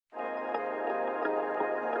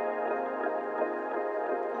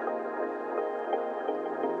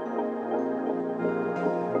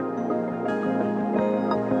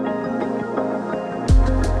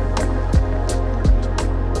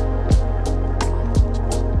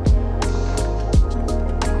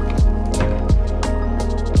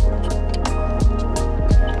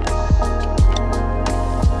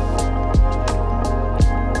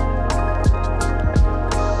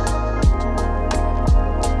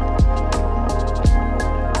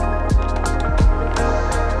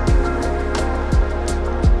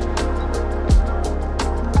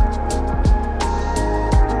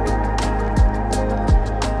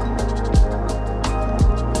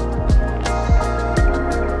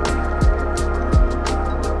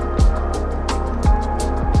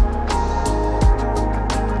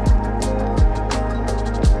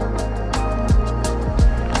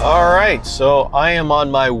right, so I am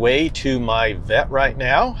on my way to my vet right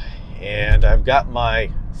now, and I've got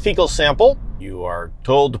my fecal sample. You are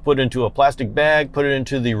told to put it into a plastic bag, put it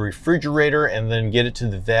into the refrigerator, and then get it to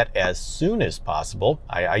the vet as soon as possible.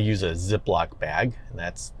 I use a Ziploc bag, and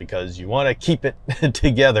that's because you want to keep it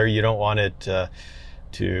together. You don't want it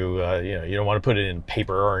you don't want to put it in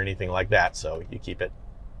paper or anything like that, so you keep it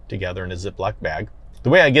together in a Ziploc bag. The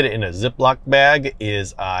way I get it in a Ziploc bag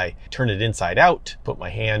is I turn it inside out, put my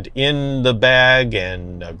hand in the bag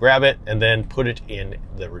and grab it, and then put it in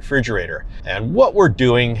the refrigerator. And what we're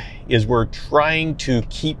doing is we're trying to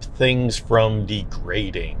keep things from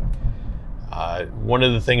degrading. One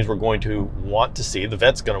of the things we're going to want to see, the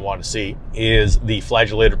vet's going to want to see, is the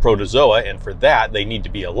flagellated protozoa, and for that they need to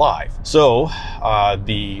be alive. So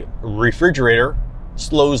the refrigerator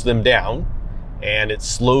slows them down, and it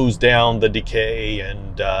slows down the decay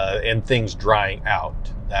and things drying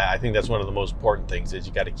out. I think that's one of the most important things, is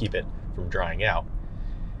you got to keep it from drying out,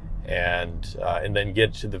 and then get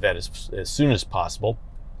it to the vet as soon as possible.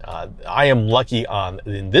 I am lucky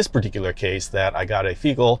in this particular case that I got a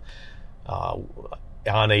fecal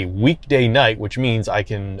on a weekday night, which means I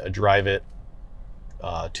can drive it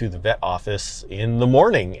to the vet office in the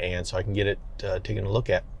morning, and so I can get it taken a look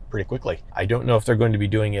at pretty quickly. I don't know if they're going to be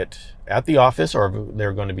doing it at the office or if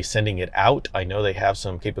they're going to be sending it out. I know they have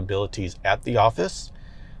some capabilities at the office,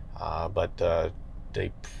 but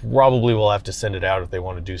they probably will have to send it out if they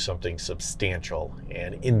want to do something substantial.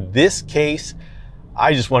 And in this case,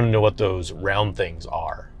 I just want to know what those round things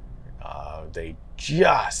are. They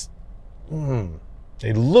just,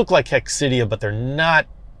 they look like coccidia, but they're not,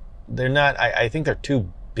 I think they're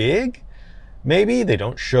too big. Maybe they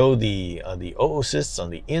don't show the oocysts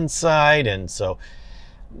on the inside, and so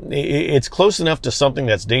it's close enough to something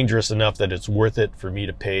that's dangerous enough that it's worth it for me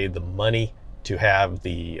to pay the money to have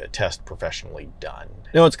the test professionally done.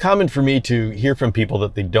 Now, it's common for me to hear from people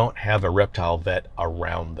that they don't have a reptile vet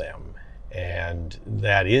around them, and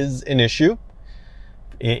that is an issue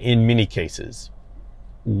in many cases.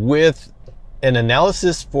 With an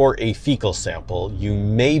analysis for a fecal sample, you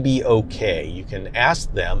may be okay. You can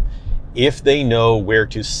ask them if they know where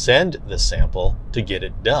to send the sample to get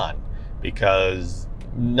it done, because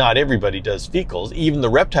not everybody does fecals. Even the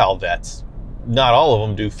reptile vets, not all of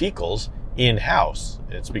them do fecals in-house.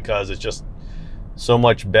 It's because it's just so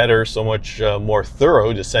much better, so much more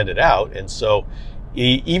thorough to send it out. And so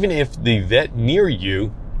even if the vet near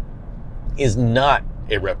you is not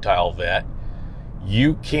a reptile vet,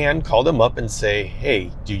 you can call them up and say,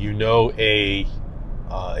 hey, do you know a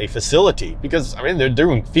facility? Because I mean, they're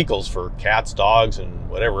doing fecals for cats, dogs, and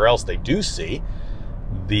whatever else they do see.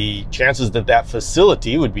 The chances that that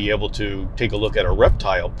facility would be able to take a look at a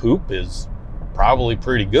reptile poop is probably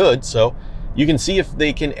pretty good. So you can see if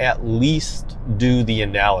they can at least do the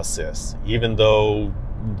analysis, even though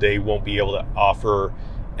they won't be able to offer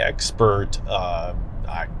expert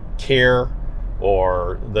care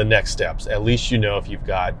or the next steps. At least you know if you've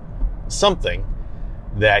got something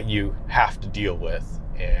that you have to deal with,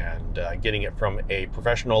 and getting it from a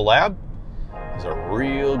professional lab is a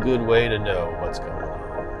real good way to know what's going on.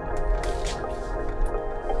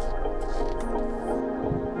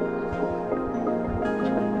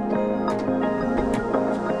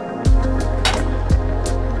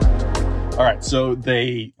 All right, so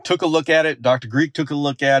they took a look at it. Dr. Greek took a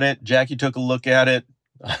look at it. Jackie took a look at it.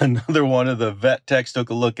 Another one of the vet techs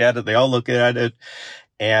took a look at it. They all looked at it,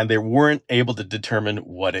 and they weren't able to determine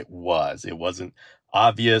what it was. It wasn't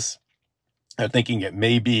obvious. I'm thinking it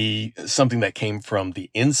may be something that came from the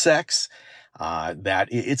insects, that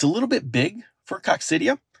it's a little bit big for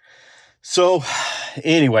coccidia. So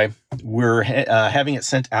anyway, we're having it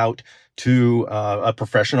sent out to a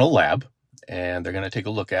professional lab, and they're going to take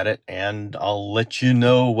a look at it, and I'll let you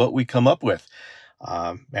know what we come up with.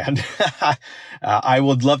 And I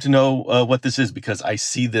would love to know what this is, because I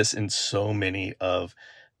see this in so many of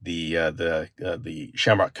the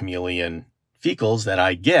shamrock chameleon fecals that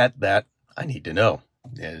I get, that I need to know.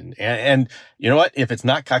 And you know what? If it's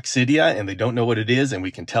not coccidia and they don't know what it is, and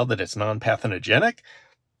we can tell that it's non-pathogenic,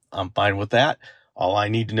 I'm fine with that. All I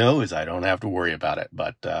need to know is I don't have to worry about it.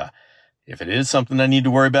 But if it is something I need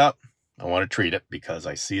to worry about, I want to treat it, because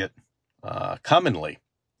I see it commonly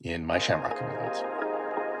in my shamrock chameleons.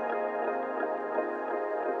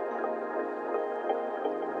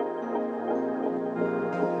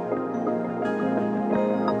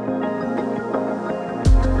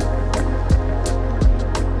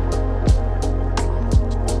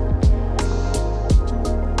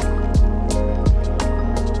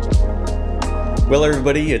 Well,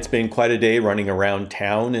 everybody, it's been quite a day running around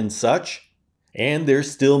town and such, and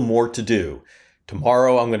there's still more to do.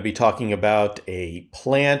 Tomorrow I'm going to be talking about a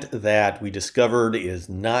plant that we discovered is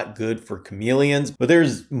not good for chameleons, but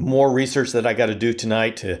there's more research that I got to do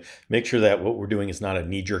tonight to make sure that what we're doing is not a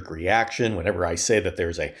knee-jerk reaction. Whenever I say that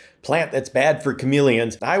there's a plant that's bad for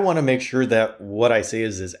chameleons, I want to make sure that what I say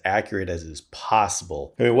is as accurate as is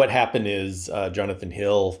possible. I mean, what happened is Jonathan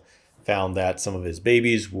Hill found that some of his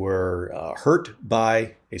babies were hurt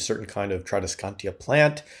by a certain kind of Tradescantia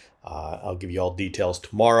plant. I'll give you all details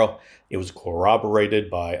tomorrow. It was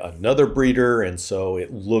corroborated by another breeder, and so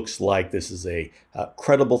it looks like this is a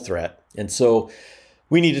credible threat. And so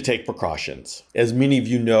we need to take precautions. As many of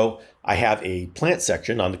you know, I have a plant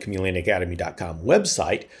section on the ChameleonAcademy.com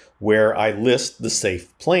website where I list the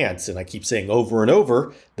safe plants. And I keep saying over and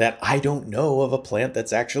over that I don't know of a plant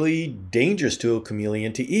that's actually dangerous to a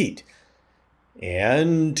chameleon to eat.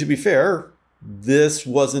 And to be fair, this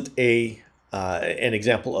wasn't an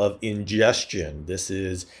example of ingestion. This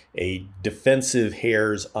is a defensive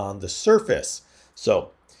hairs on the surface.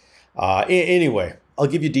 So anyway, I'll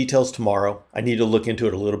give you details tomorrow. I need to look into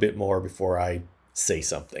it a little bit more before I say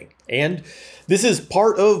something. And this is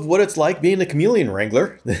part of what it's like being a chameleon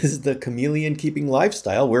wrangler. This is the chameleon keeping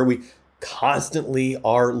lifestyle where we constantly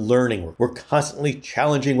are learning. We're constantly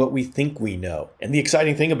challenging what we think we know. And the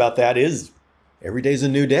exciting thing about that is every day's a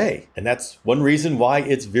new day. And that's one reason why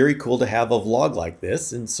it's very cool to have a vlog like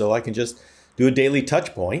this. And so I can just do a daily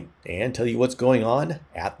touch point and tell you what's going on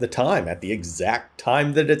at the time, at the exact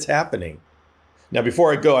time that it's happening. Now,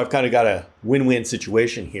 before I go, I've kind of got a win-win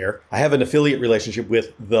situation here. I have an affiliate relationship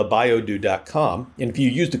with thebiodude.com. And if you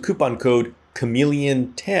use the coupon code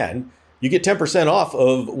chameleon10, you get 10% off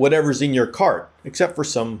of whatever's in your cart, except for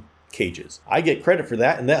some cages. I get credit for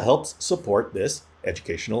that, and that helps support this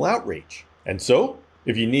educational outreach. And so,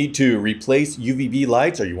 if you need to replace UVB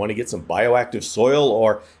lights, or you want to get some bioactive soil,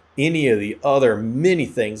 or any of the other many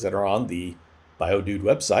things that are on the BioDude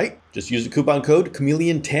website, just use the coupon code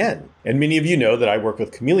chameleon10. And many of you know that I work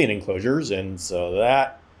with chameleon enclosures, and so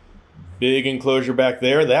that big enclosure back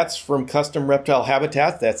there, that's from Custom Reptile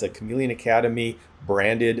Habitats. That's a Chameleon Academy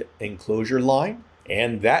branded enclosure line,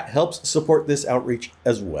 and that helps support this outreach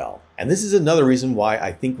as well. And this is another reason why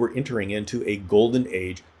I think we're entering into a golden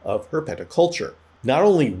age of herpetoculture. Not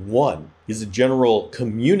only one is the general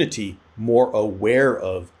community more aware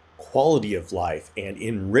of quality of life and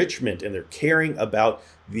enrichment, and they're caring about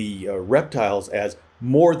the reptiles as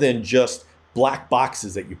more than just black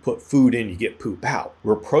boxes that you put food in, you get poop out.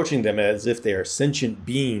 We're approaching them as if they are sentient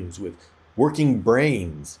beings with working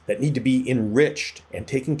brains that need to be enriched and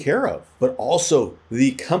taken care of. But also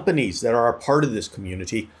the companies that are a part of this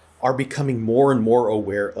community are becoming more and more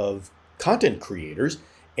aware of content creators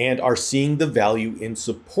and are seeing the value in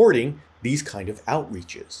supporting these kind of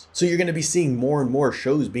outreaches. So you're going to be seeing more and more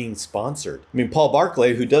shows being sponsored. I mean, Paul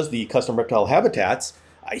Barclay, who does the Custom Reptile Habitats,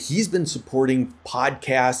 he's been supporting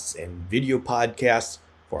podcasts and video podcasts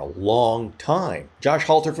for a long time. Josh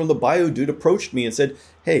Halter from the BioDude approached me and said,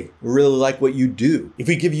 hey, we really like what you do. If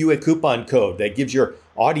we give you a coupon code that gives your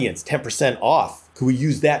audience 10% off, could we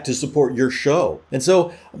use that to support your show? And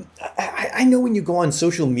so I know when you go on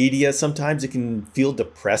social media, sometimes it can feel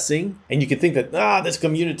depressing and you can think that, this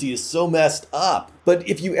community is so messed up. But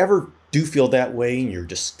if you ever do feel that way and you're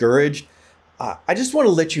discouraged, I just want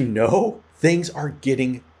to let you know things are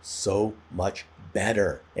getting so much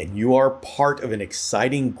better. And you are part of an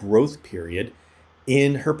exciting growth period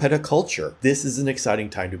in herpetoculture. This is an exciting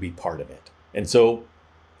time to be part of it. And so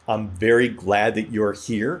I'm very glad that you're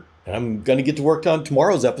here. And I'm going to get to work on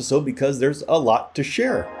tomorrow's episode because there's a lot to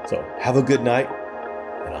share. So have a good night,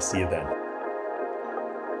 and I'll see you then.